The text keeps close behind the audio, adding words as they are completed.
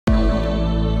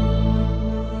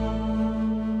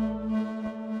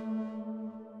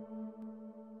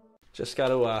Just got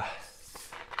to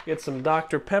get some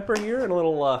Dr. Pepper here and a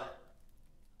little, oh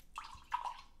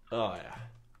yeah.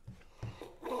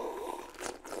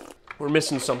 We're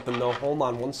missing something though. Hold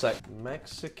on one sec.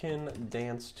 Mexican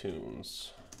dance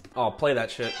tunes. Oh, play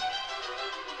that shit.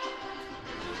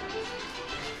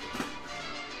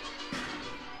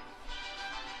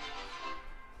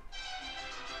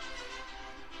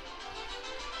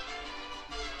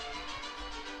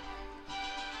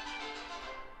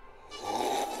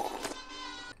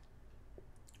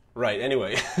 Right,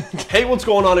 anyway. Hey, what's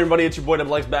going on everybody? It's your boy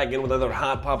DoubleX back again with another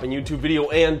hot poppin' YouTube video,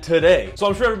 and today. So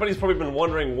I'm sure everybody's probably been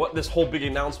wondering what this whole big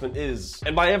announcement is.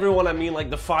 And by everyone, I mean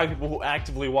like the 5 people who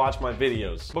actively watch my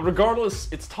videos. But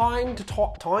regardless, it's time to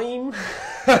talk,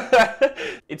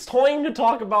 It's time to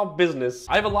talk about business.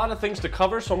 I have a lot of things to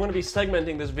cover, so I'm gonna be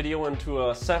segmenting this video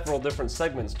into several different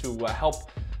segments to help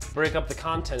break up the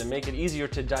content and make it easier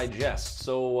to digest.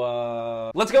 So,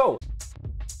 let's go.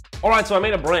 Alright, so I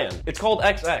made a brand. It's called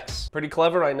XX. Pretty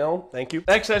clever, I know. Thank you.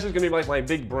 XX is gonna be like my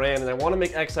big brand, and I wanna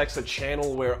make XX a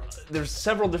channel where there's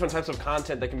several different types of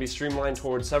content that can be streamlined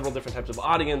towards several different types of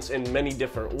audience in many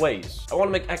different ways. I wanna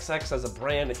make XX as a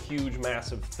brand a huge,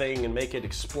 massive thing and make it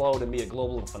explode and be a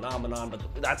global phenomenon, but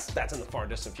that's in the far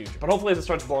distant future. But hopefully as it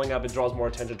starts blowing up, it draws more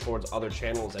attention towards other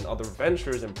channels and other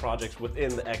ventures and projects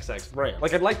within the XX brand.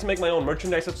 Like, I'd like to make my own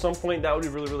merchandise at some point. That would be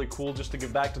really, really cool just to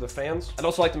give back to the fans. I'd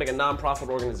also like to make a non-profit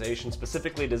organization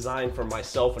specifically designed for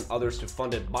myself and others to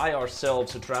fund it by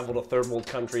ourselves to travel to third world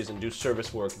countries and do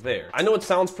service work there. I know it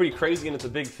sounds pretty crazy and it's a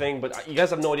big thing, but you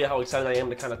guys have no idea how excited I am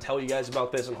to kind of tell you guys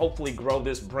about this and hopefully grow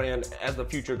this brand as the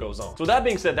future goes on. So with that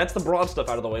being said, that's the broad stuff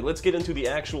out of the way. Let's get into the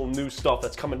actual new stuff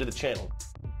that's coming to the channel.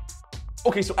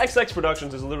 Okay, so XX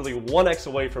Productions is literally 1X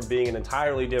away from being an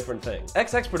entirely different thing.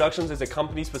 XX Productions is a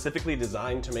company specifically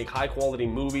designed to make high-quality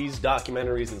movies,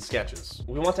 documentaries, and sketches.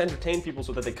 We want to entertain people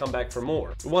so that they come back for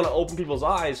more. We want to open people's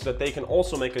eyes so that they can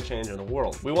also make a change in the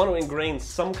world. We want to ingrain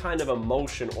some kind of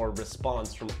emotion or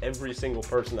response from every single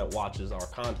person that watches our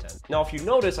content. Now, if you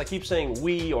notice, I keep saying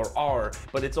we or our,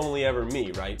 but it's only ever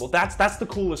me, right? Well, that's the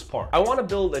coolest part. I want to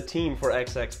build a team for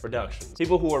XX Productions.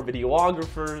 People who are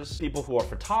videographers, people who are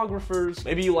photographers.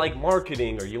 Maybe you like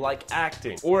marketing, or you like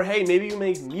acting, or hey, maybe you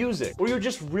make music, or you're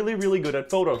just really, really good at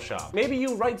Photoshop. Maybe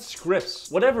you write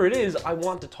scripts. Whatever it is, I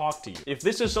want to talk to you. If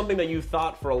this is something that you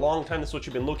thought for a long time, this is what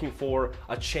you've been looking for,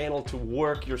 a channel to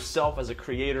work yourself as a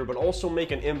creator, but also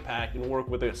make an impact and work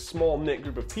with a small knit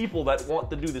group of people that want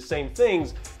to do the same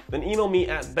things, then email me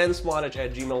at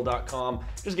bensmlodich@gmail.com.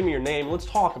 Just give me your name. Let's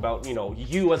talk about, you know,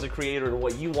 you as a creator and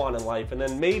what you want in life, and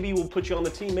then maybe we'll put you on the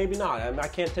team, maybe not. I mean, I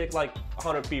can't take like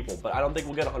 100 people, but I don't think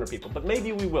we'll get 100 people, but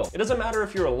maybe we will. It doesn't matter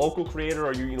if you're a local creator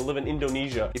or you live in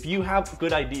Indonesia. If you have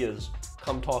good ideas,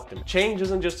 come talk to me. Change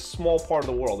isn't just a small part of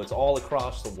the world, it's all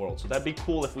across the world. So that'd be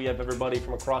cool if we have everybody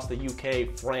from across the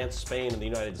UK, France, Spain, and the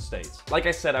United States. Like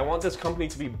I said, I want this company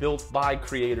to be built by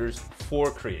creators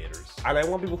for creators. And I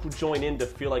want people who join in to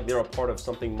feel like they're a part of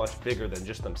something much bigger than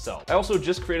just themselves. I also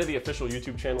just created the official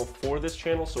YouTube channel for this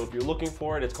channel, so if you're looking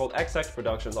for it, it's called XX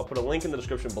Productions. I'll put a link in the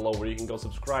description below where you can go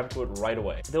subscribe to it right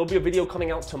away. There will be a video coming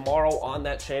out tomorrow on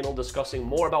that channel discussing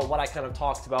more about what I kind of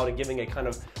talked about and giving a kind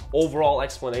of overall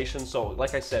explanation. So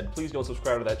like I said, please go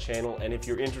subscribe to that channel, and if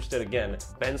you're interested, again,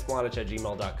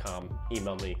 bensmlodich@gmail.com,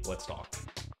 email me, let's talk.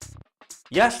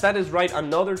 Yes, that is right,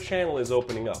 another channel is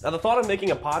opening up. Now, the thought of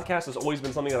making a podcast has always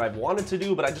been something that I've wanted to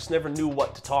do, but I just never knew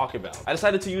what to talk about. I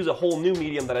decided to use a whole new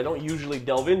medium that I don't usually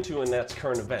delve into, and that's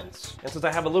current events. And since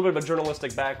I have a little bit of a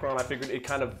journalistic background, I figured it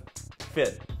kind of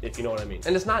fit, if you know what I mean.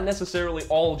 And it's not necessarily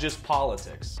all just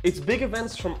politics. It's big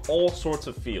events from all sorts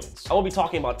of fields. I won't be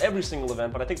talking about every single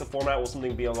event, but I think the format will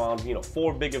something be around,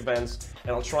 4 big events,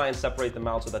 and I'll try and separate them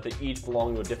out so that they each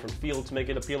belong to a different field to make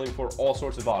it appealing for all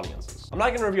sorts of audiences. I'm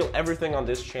not gonna reveal everything on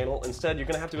this channel. Instead, you're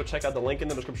gonna have to go check out the link in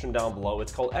the description down below.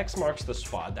 It's called X Marks the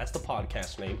Spot. That's the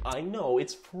podcast name. I know,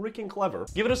 it's freaking clever.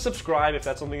 Give it a subscribe if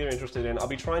that's something you're interested in. I'll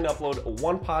be trying to upload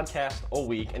 1 podcast a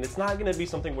week, and it's not gonna be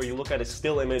something where you look at a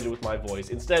still image with my voice.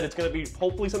 Instead, it's gonna be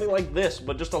hopefully something like this,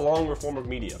 but just a longer form of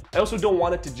media. I also don't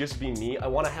want it to just be me. I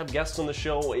want to have guests on the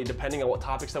show, depending on what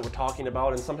topics that we're talking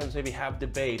about, and sometimes maybe have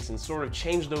debates and sort of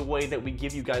change the way that we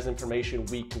give you guys information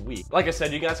week to week. Like I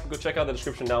said, you guys can go check out the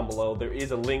description down below. There is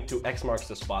a link to X Marks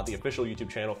the Spot, the official YouTube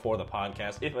channel for the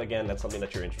podcast, if again, that's something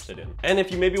that you're interested in. And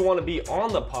if you maybe want to be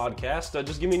on the podcast,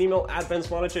 just give me an email at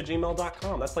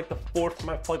bensmlodich@gmail.com. That's like the 4th time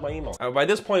I've plugged my email. By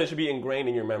this point, it should be ingrained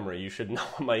in your memory. You should know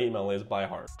what my email is by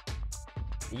heart.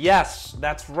 Yes,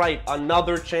 that's right,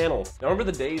 another channel. Now, remember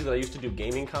the days that I used to do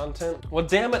gaming content? Well,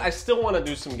 damn it, I still want to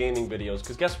do some gaming videos,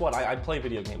 because guess what? I play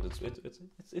video games.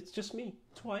 It's just me.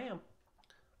 It's who I am.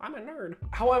 I'm a nerd.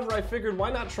 However, I figured why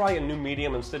not try a new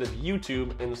medium instead of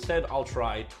YouTube? Instead, I'll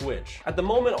try Twitch. At the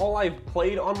moment, all I've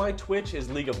played on my Twitch is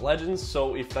League of Legends,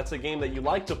 so if that's a game that you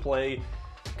like to play,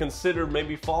 consider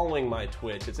maybe following my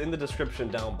Twitch. It's in the description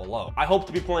down below. I hope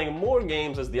to be playing more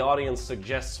games as the audience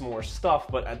suggests more stuff,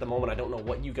 but at the moment I don't know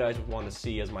what you guys would want to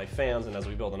see as my fans and as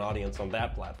we build an audience on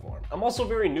that platform. I'm also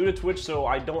very new to Twitch, so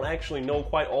I don't actually know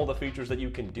quite all the features that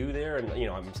you can do there, and you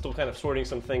know, I'm still kind of sorting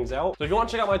some things out. So if you want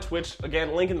to check out my Twitch,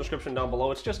 again, link in the description down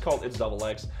below. It's just called It's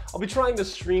DoubleX. I'll be trying to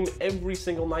stream every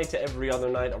single night to every other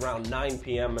night around 9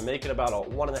 p.m. and make it about a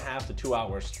 1.5 to 2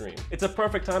 hour stream. It's a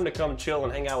perfect time to come chill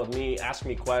and hang out with me, ask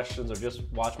me questions, or just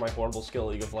watch my horrible skill at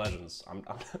League of Legends.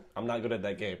 I'm not good at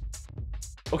that game.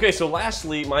 Okay, so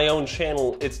lastly, my own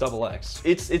channel, It's DoubleX.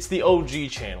 It's the OG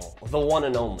channel, the one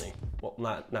and only. Well,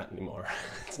 not anymore.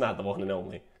 It's not the one and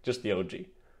only, just the OG.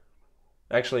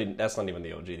 Actually, that's not even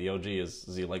the OG. The OG is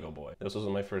the Lego Boy. This was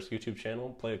my first YouTube channel.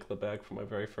 Play a clip back from my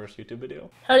very first YouTube video.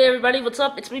 Howdy everybody, what's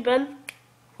up? It's me, Ben.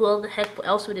 Who the heck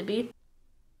else would it be?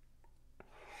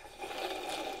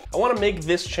 I want to make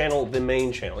this channel the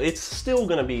main channel. It's still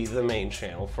going to be the main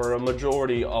channel for a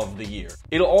majority of the year.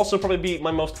 It'll also probably be my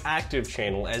most active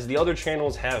channel, as the other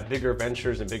channels have bigger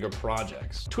ventures and bigger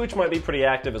projects. Twitch might be pretty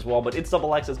active as well, but It's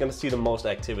DoubleX is going to see the most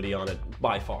activity on it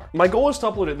by far. My goal is to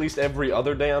upload at least every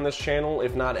other day on this channel,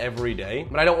 if not every day,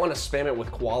 but I don't want to spam it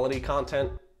with quality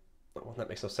content. Well, that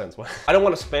makes no sense. I don't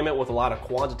want to spam it with a lot of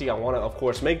quantity. I want to, of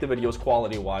course, make the videos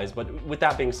quality-wise, but with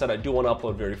that being said, I do want to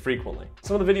upload very frequently.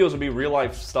 Some of the videos will be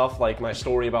real-life stuff, like my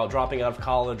story about dropping out of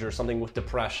college, or something with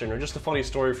depression, or just a funny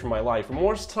story from my life, or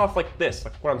more stuff like this,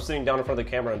 like where I'm sitting down in front of the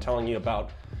camera and telling you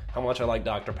about how much I like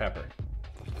Dr. Pepper.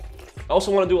 I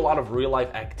also want to do a lot of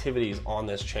real-life activities on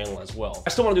this channel as well. I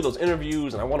still want to do those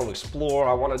interviews, and I want to explore,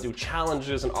 I want to do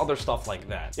challenges and other stuff like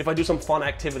that. If I do some fun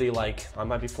activity, like I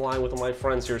might be flying with one of my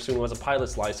friends here soon who has a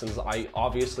pilot's license, I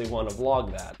obviously want to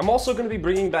vlog that. I'm also going to be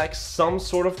bringing back some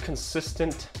sort of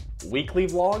consistent weekly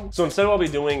vlog. So instead what I'll be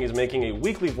doing is making a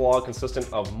weekly vlog consistent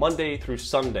of Monday through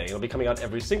Sunday. It'll be coming out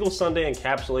every single Sunday,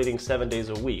 encapsulating 7 days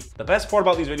a week. The best part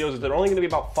about these videos is they're only gonna be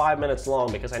about 5 minutes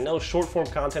long, because I know short form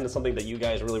content is something that you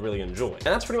guys really enjoy. And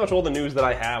that's pretty much all the news that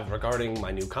I have regarding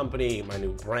my new company, my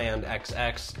new brand,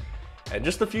 XX, and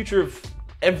just the future of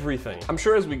everything. I'm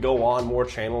sure as we go on, more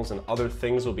channels and other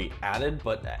things will be added,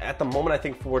 but at the moment I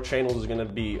think 4 channels is going to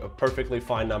be a perfectly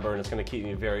fine number, and it's going to keep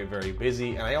me very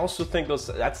busy. And I also think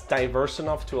that's diverse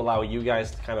enough to allow you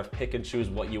guys to kind of pick and choose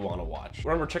what you want to watch.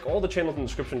 Remember, check all the channels in the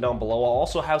description down below. I'll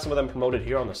also have some of them promoted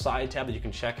here on the side tab that you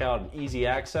can check out and easy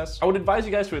access. I would advise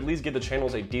you guys to at least give the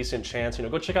channels a decent chance. You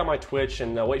know, go check out my Twitch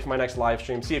and wait for my next live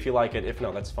stream, see if you like it. If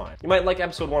not, that's fine. You might like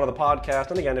episode 1 of the podcast,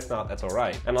 and again, if not, that's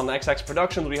alright. And on the XX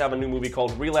Productions, we have a new movie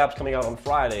called Relapse coming out on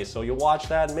Friday, so you'll watch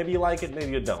that, and maybe you like it,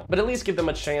 maybe you don't. But at least give them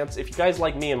a chance. If you guys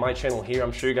like me and my channel here,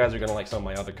 I'm sure you guys are gonna like some of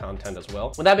my other content as well.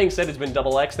 With that being said, it's been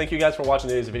DoubleX. Thank you guys for watching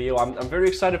today's video. I'm very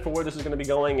excited for where this is gonna be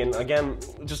going, and again,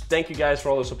 just thank you guys for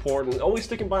all the support and always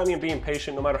sticking by me and being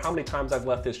patient, no matter how many times I've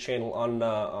left this channel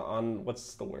on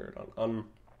what's the word?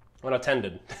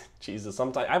 Unattended. Jesus,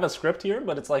 sometimes I have a script here,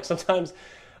 but it's like sometimes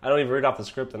I don't even read off the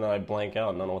script and then I blank out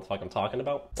and don't know what the fuck I'm talking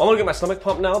about. I'm gonna get my stomach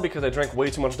pumped now because I drank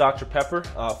way too much Dr. Pepper.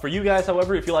 For you guys,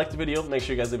 however, if you liked the video, make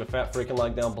sure you guys leave a fat freaking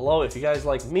like down below. If you guys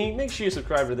like me, make sure you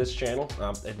subscribe to this channel.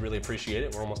 I'd really appreciate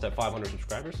it. We're almost at 500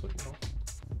 subscribers, so you know.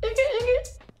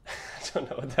 I don't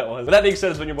know what that was. With that being said,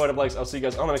 it's been your boy DoubleX. I'll see you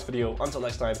guys on the next video. Until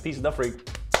next time, peace and the freak.